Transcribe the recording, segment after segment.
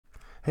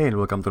Hey and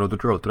welcome to another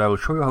tutorial. Today I will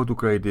show you how to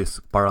create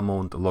this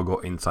Paramount logo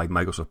inside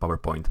Microsoft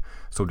PowerPoint.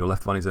 So the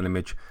left one is an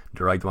image,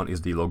 the right one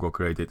is the logo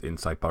created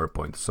inside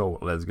PowerPoint. So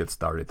let's get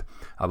started.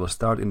 I will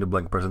start in the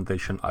blank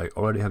presentation. I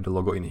already have the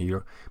logo in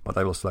here, but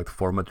I will select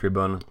format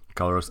ribbon,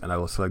 colors, and I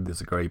will select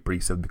this gray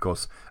preset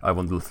because I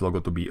want this logo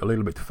to be a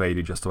little bit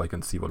faded just so I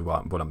can see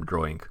what I'm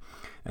drawing.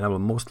 And I will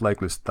most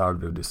likely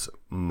start with this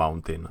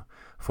mountain.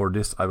 For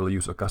this I will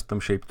use a custom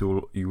shape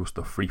tool, use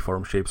the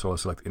freeform shape, so I'll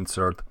select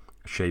insert,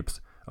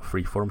 shapes, a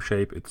freeform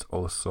shape. It's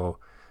also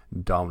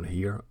down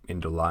here in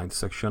the line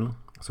section,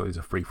 so it's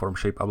a freeform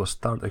shape. I will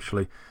start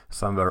actually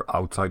somewhere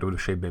outside of the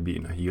shape, maybe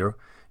in here,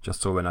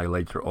 just so when I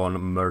later on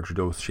merge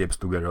those shapes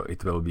together,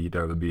 there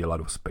will be a lot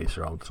of space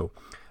around. So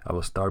I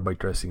will start by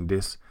tracing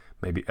this,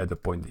 maybe at a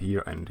point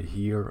here and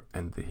here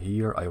and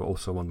here. I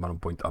also want one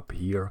point up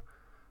here.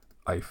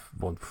 I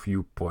want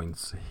few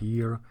points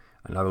here,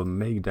 and I will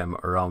make them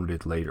around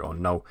it later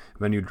on. Now,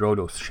 when you draw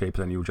those shapes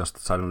and you just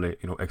suddenly,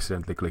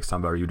 accidentally click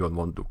somewhere you don't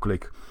want to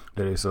click,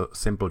 there is a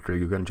simple trick.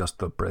 You can just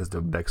press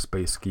the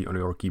backspace key on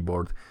your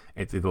keyboard,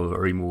 and it will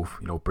remove,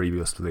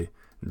 previously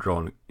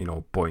drawn,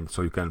 points.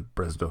 So you can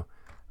press the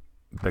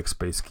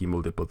backspace key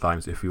multiple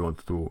times if you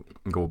want to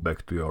go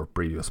back to your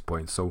previous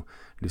point. So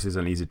this is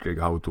an easy trick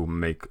how to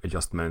make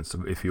adjustments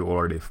if you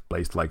already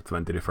placed like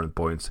 20 different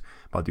points,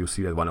 but you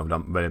see that one of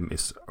them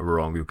is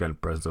wrong. You can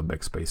press the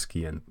backspace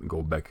key and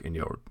go back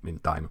in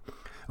time.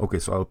 Okay,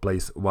 so I'll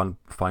place one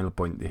final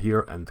point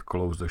here and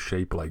close the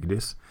shape like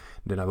this.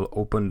 Then I will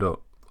open the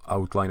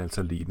outline and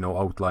set the no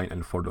outline,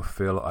 and for the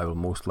fill I will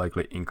most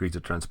likely increase the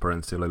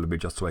transparency a little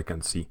bit just so I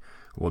can see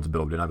what's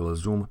below. Then I will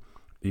zoom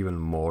even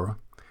more,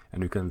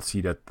 and you can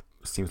see that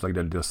seems like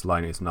that this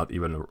line is not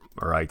even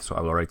right. So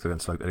I will right click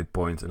and select edit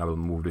points, and I will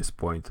move this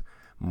point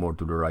more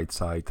to the right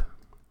side.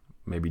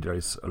 Maybe there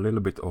is a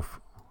little bit of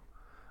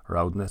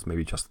roundness,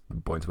 maybe just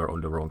the points were on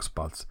the wrong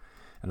spots.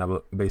 And I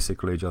will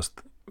basically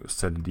just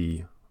set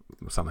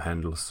some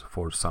handles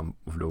for some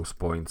of those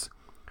points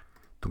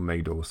to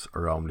make those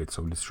rounded.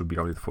 So this should be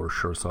rounded for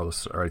sure. So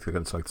I'll right click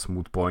and select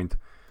smooth point.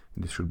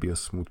 This should be a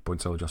smooth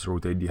point, so I'll just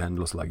rotate the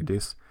handles like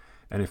this.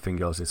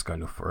 Anything else is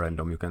kind of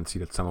random. You can see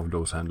that some of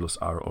those handles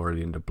are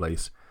already in the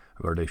place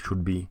where they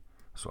should be.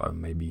 So I'll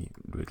maybe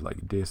do it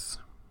like this.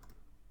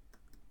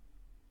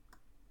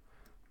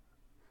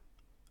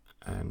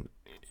 And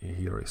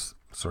here is,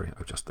 sorry,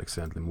 I just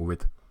accidentally move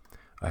it.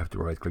 I have to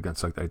right click and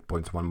select 8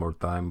 points one more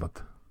time,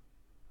 but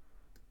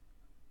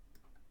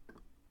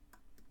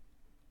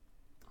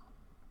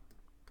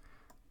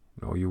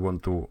you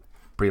want to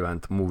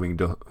prevent moving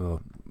the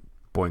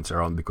points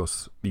around,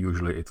 because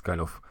usually it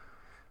kind of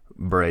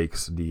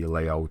breaks the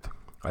layout.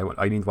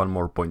 I need one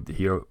more point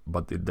here,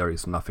 but there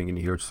is nothing in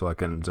here, so I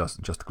can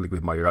just click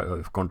with my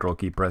control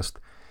key pressed,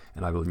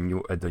 and I will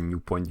add a new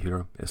point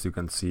here. As you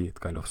can see, it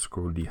kind of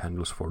screwed the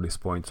handles for this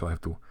point, so I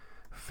have to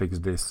fix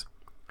this,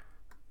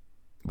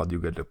 but you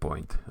get the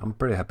point. I'm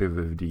pretty happy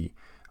with the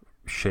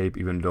shape,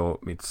 even though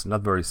it's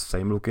not very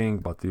same looking,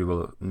 but you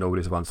will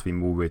notice once we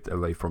move it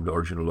away from the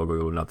original logo,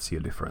 you will not see a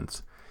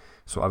difference.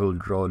 So I will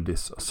draw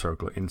this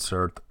circle,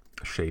 insert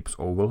shapes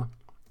oval,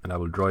 and I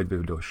will draw it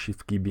with the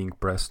shift key being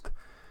pressed.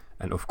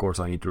 And of course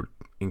I need to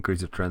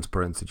increase the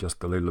transparency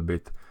just a little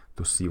bit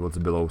to see what's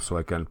below, so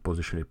I can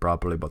position it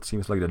properly, but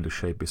seems like that the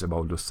shape is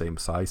about the same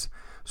size.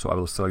 So I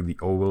will select the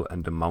oval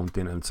and the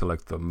mountain and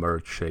select the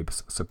merge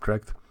shapes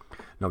subtract.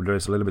 Now there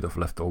is a little bit of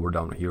leftover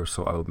down here,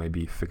 so I will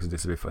maybe fix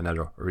this with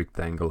another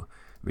rectangle,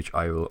 which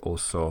I will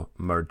also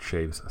merge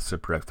shapes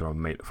subtract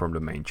from the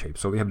main shape.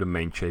 So we have the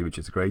main shape, which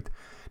is great.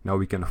 Now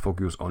we can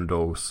focus on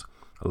those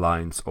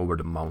lines over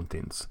the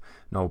mountains.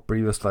 Now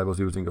previously I was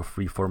using a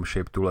freeform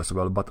shape tool as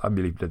well, but I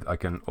believe that I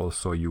can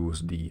also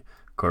use the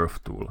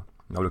curve tool.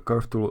 Now the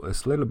curve tool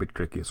is a little bit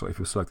tricky, so if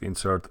you select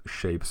insert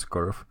shapes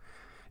curve,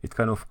 it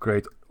kind of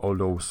creates all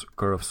those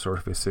curved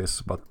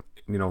surfaces, but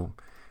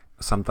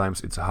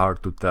sometimes it's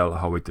hard to tell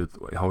how it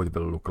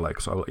will look like.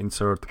 So I will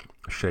insert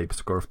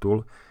shapes curve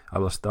tool. I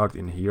will start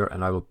in here,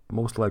 and I will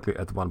most likely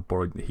at one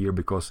point here,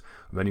 because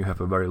when you have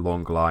a very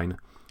long line,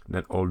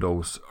 then all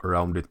those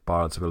rounded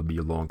parts will be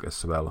long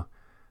as well,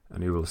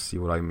 and you will see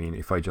what I mean.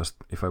 If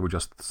I would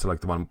just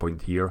select one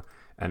point here,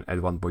 and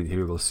at one point here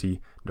you will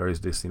see there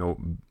is this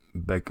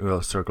back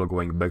circle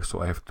going back,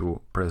 so I have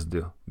to press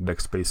the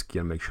backspace key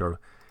and make sure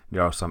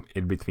there are some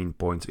in between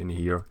points in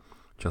here,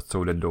 just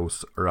so that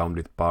those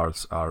rounded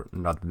parts are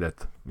not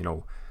that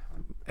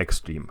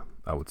extreme,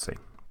 I would say.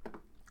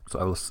 So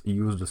I will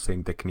use the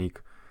same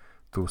technique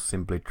to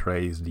simply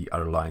trace the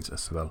other lines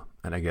as well.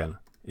 And again,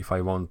 if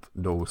I want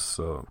those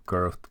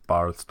curved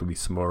parts to be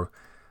smaller,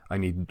 I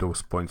need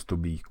those points to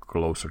be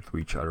closer to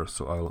each other.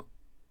 So I'll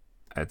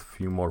add a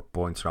few more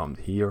points around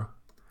here.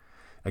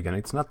 Again,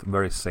 it's not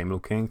very same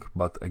looking,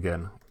 but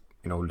again,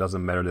 it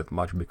doesn't matter that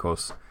much,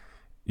 because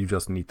you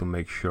just need to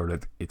make sure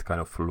that it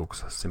kind of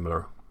looks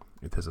similar.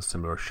 It has a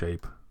similar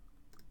shape.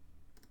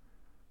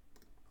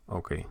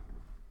 Okay,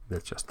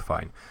 that's just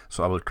fine.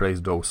 So I will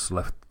trace those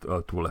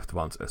two left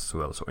ones as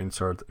well. So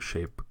insert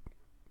shape,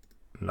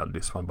 not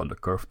this one, but the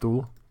curve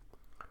tool.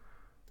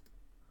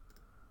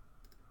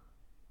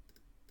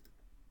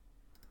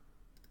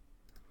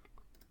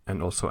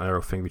 And also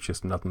another thing which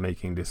is not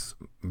making this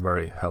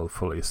very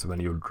helpful is when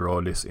you draw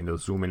this in the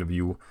zoom in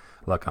view,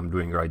 like I'm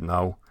doing right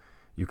now,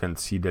 you can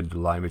see that the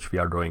line which we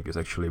are drawing is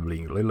actually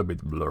being a little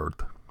bit blurred.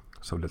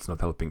 So that's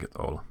not helping at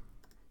all.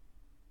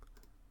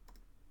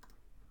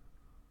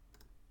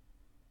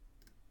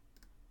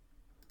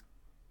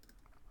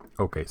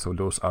 Okay, so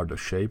those are the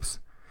shapes,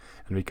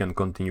 and we can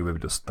continue with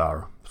the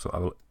star. So I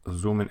will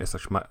zoom in as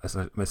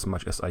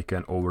much as I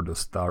can over the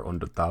star on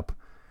the top,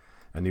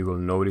 and you will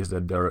notice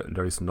that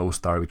there is no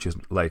star which is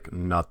like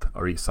not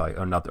resized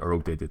or not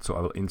rotated. So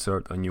I will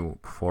insert a new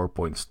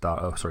 5-point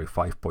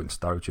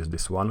star, which is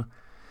this one.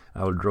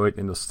 I will draw it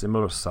in a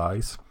similar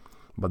size,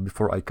 but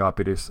before I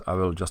copy this, I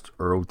will just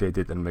rotate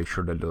it and make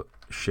sure that the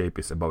shape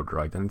is about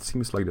right. And it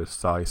seems like the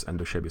size and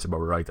the shape is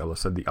about right. I will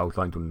set the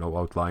outline to no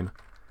outline,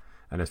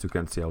 and as you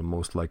can see, I'll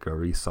most likely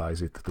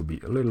resize it to be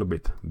a little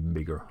bit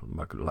bigger,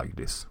 like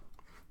this.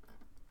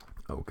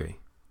 Okay.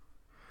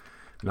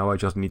 Now I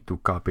just need to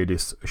copy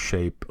this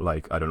shape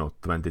like, I don't know,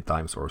 20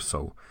 times or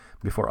so.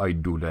 Before I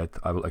do that,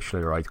 I will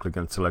actually right click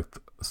and select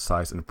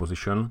size and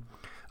position.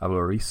 I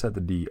will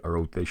reset the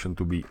rotation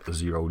to be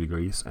 0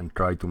 degrees and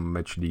try to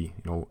match the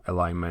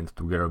alignment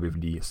together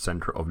with the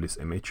center of this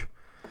image.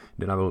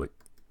 Then I will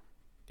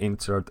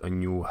insert a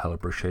new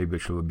helper shape,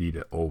 which will be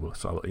the oval.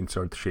 So I will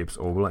insert shapes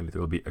oval, and it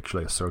will be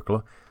actually a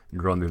circle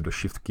drawn with the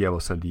shift key. I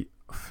will set the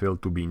fill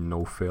to be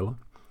no fill,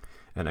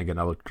 and again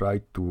I will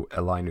try to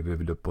align it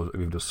with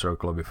the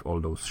circle with all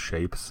those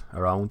shapes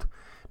around.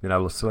 Then I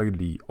will select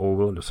the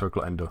oval, the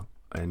circle,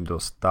 and the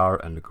star,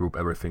 and group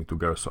everything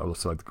together. So I will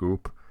select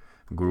group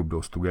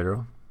those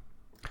together.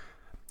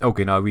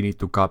 Okay, now we need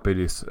to copy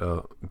this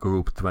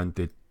group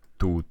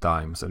 22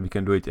 times, and we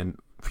can do it in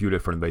few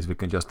different ways. We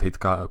can just hit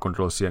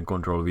Ctrl C and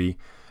Ctrl V,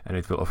 and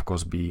it will of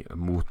course be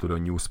moved to the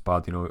new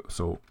spot,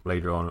 so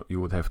later on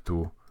you would have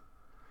to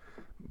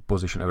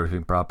position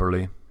everything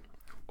properly.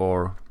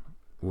 Or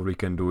what we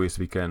can do is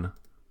we can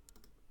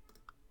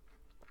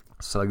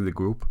select the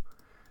group,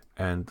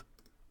 and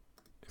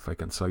if I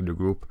can select the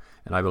group,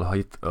 and I will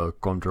hit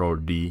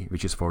Ctrl D,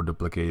 which is for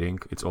duplicating.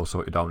 It's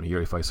also down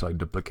here. If I select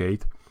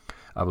duplicate,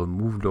 I will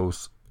move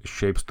those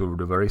shapes to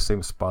the very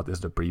same spot as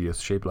the previous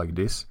shape, like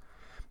this.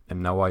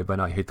 And now when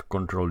I hit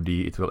Ctrl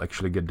D, it will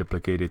actually get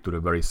duplicated to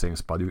the very same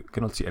spot. You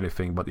cannot see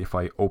anything, but if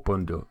I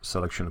open the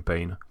selection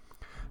pane,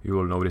 you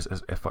will notice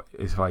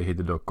if I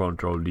hit the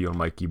Ctrl D on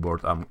my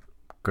keyboard, I'm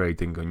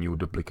creating a new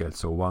duplicate.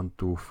 So 1,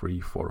 2,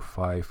 3, 4,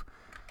 5.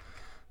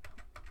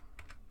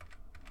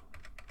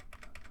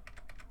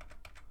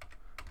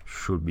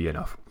 Should be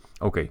enough.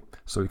 Okay,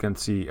 so you can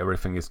see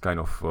everything is kind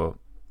of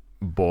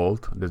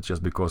bold. That's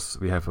just because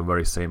we have a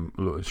very same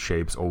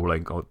shapes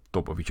overlaying on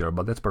top of each other,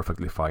 but that's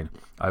perfectly fine.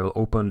 I will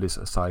open this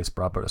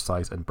proper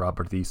size and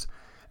properties,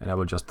 and I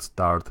will just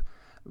start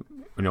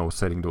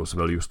setting those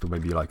values to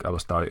maybe, like, I will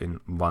start in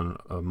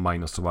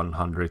minus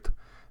 100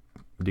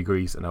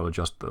 degrees, and I will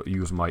just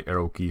use my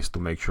arrow keys to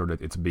make sure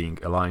that it's being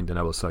aligned. And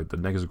I will select the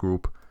next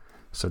group,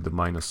 set the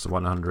minus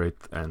 100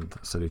 and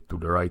set it to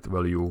the right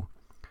value.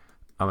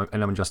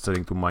 And I'm just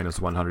setting to minus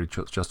 100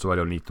 just so I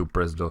don't need to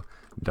press the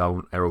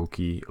down arrow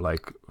key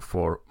like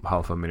for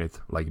half a minute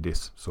like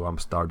this. So I'm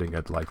starting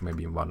at like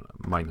maybe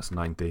minus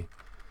 90,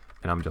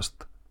 and I'm just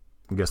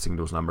guessing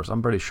those numbers.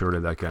 I'm pretty sure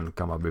that I can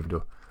come up with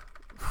the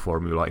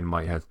formula in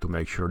my head to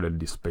make sure that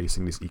the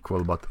spacing is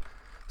equal, but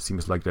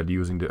seems like that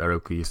using the arrow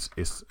keys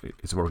is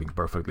working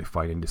perfectly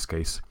fine in this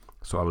case.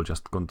 So I will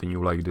just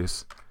continue like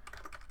this,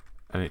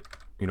 and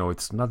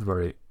it's not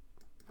very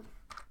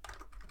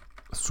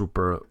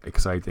super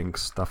exciting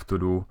stuff to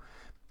do,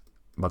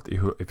 but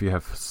if you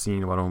have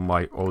seen one of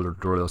my older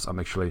tutorials,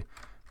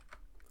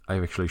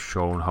 I've actually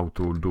shown how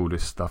to do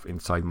this stuff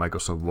inside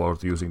Microsoft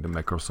Word using the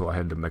macro. So I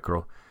had the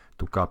macro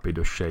to copy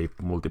the shape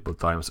multiple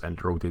times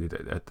and rotate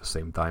it at the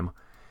same time.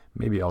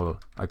 Maybe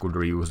I could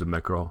reuse the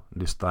macro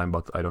this time,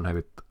 but I don't have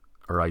it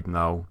right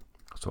now,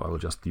 so I will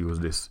just use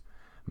this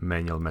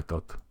manual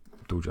method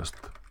to just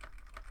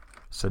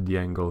set the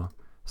angle,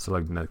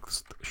 select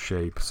next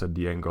shape, set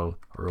the angle,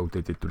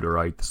 rotate it to the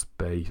right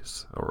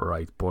space or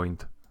right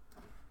point,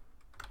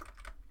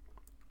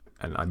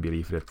 and I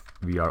believe that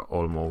we are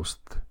almost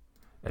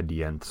at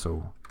the end.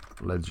 So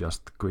let's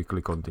just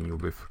quickly continue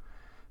with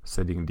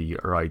setting the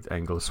right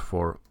angles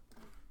for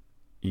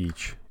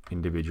each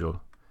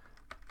individual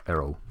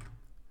arrow.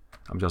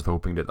 I'm just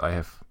hoping that I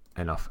have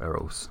enough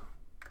arrows.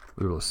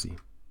 We will see.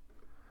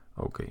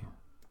 Okay,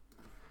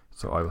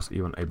 so I was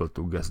even able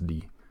to guess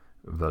the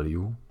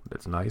value.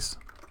 That's nice.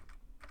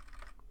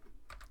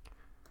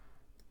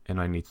 And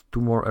I need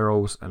 2 more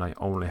arrows, and I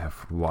only have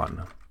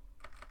 1.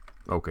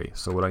 Okay,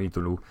 so what I need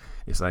to do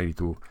is I need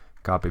to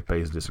copy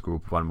paste this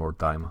group one more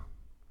time,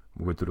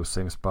 move it to the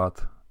same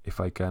spot if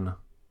I can,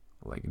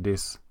 like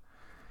this,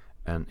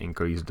 and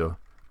increase the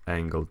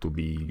angle to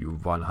be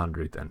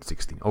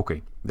 116.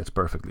 Okay, that's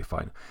perfectly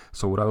fine.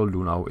 So what I will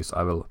do now is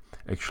I will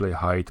actually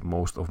hide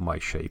most of my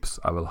shapes.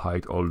 I will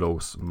hide all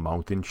those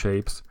mountain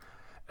shapes,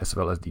 as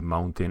well as the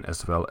mountain,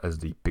 as well as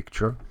the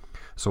picture.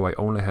 So I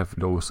only have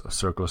those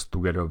circles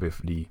together with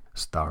the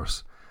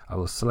stars. I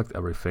will select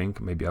everything.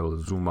 Maybe I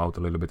will zoom out a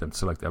little bit and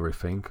select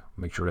everything.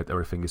 Make sure that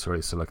everything is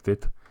already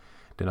selected.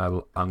 Then I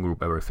will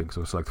ungroup everything.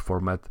 So select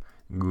format,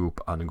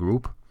 group,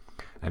 ungroup.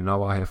 And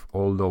now I have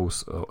all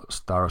those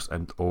stars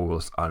and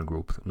ovals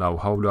ungrouped. Now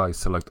how do I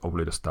select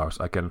only the stars?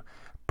 I can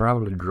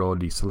probably draw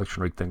the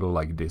selection rectangle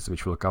like this,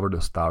 which will cover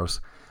the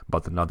stars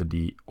but not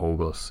the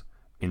ovals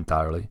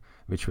entirely,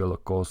 which will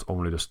cause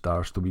only the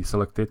stars to be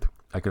selected.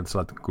 I can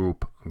select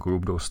group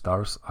those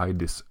stars, hide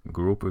this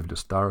group with the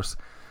stars,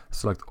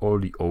 select all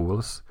the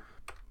ovals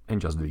and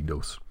just delete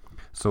those.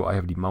 So I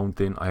have the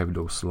mountain, I have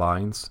those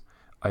lines,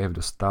 I have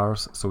the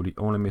stars, so the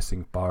only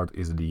missing part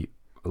is the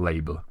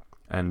label.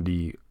 And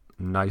the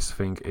nice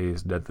thing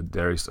is that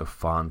there is a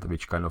font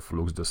which kind of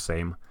looks the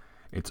same.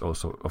 It's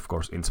also of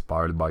course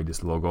inspired by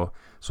this logo,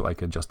 so I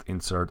can just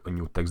insert a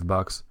new text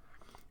box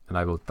and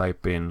I will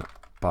type in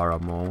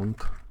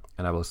Paramount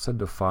and I will set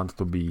the font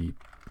to be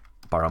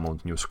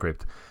Paramount New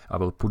Script. I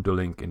will put the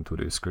link into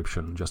the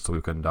description just so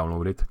you can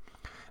download it.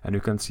 And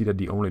you can see that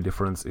the only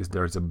difference is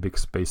there is a big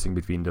spacing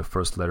between the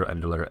first letter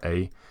and the letter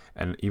A,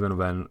 and even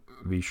when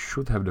we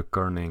should have the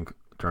kerning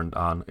turned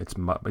on, it's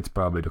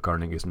probably the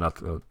kerning is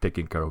not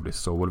taking care of this.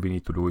 So what we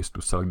need to do is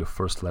to select the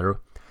first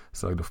letter,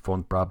 select the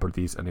font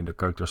properties, and in the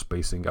character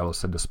spacing I will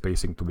set the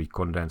spacing to be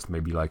condensed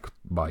maybe like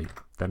by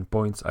 10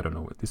 points. I don't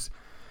know, this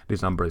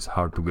number is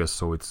hard to guess,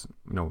 so it's,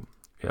 you know,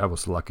 I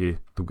was lucky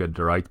to get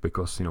the right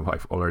because, you know,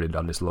 I've already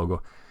done this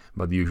logo,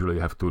 but usually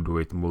you have to do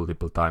it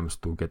multiple times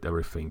to get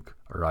everything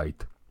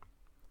right.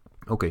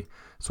 Okay,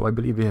 so I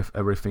believe we have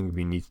everything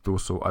we need to,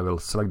 so I will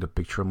select the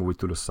picture, move it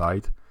to the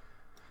side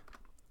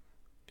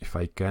if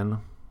I can,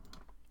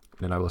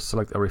 then I will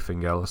select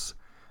everything else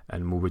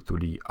and move it to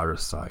the other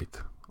side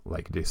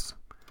like this.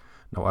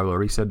 Now I will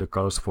reset the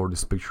colors for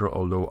this picture,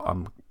 although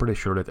I'm pretty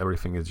sure that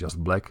everything is just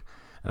black,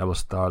 and I will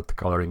start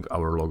coloring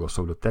our logo.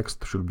 So the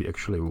text should be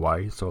actually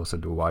white, so I'll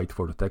set the white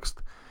for the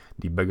text.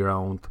 The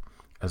background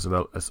as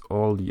well as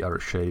all the other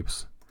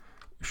shapes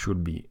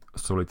should be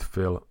solid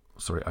fill.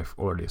 Sorry, I've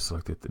already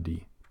selected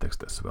the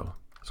text as well.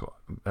 So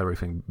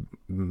everything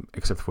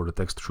except for the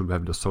text should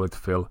have the solid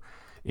fill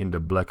in the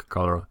black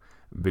color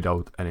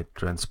without any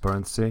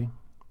transparency.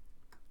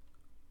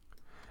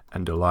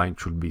 And the line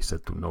should be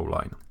set to no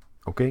line.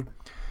 Okay,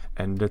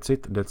 and that's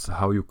it. That's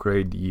how you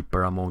create the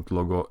Paramount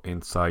logo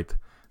inside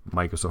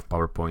Microsoft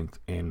PowerPoint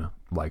in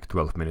like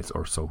 12 minutes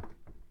or so.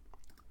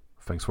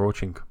 Thanks for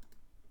watching.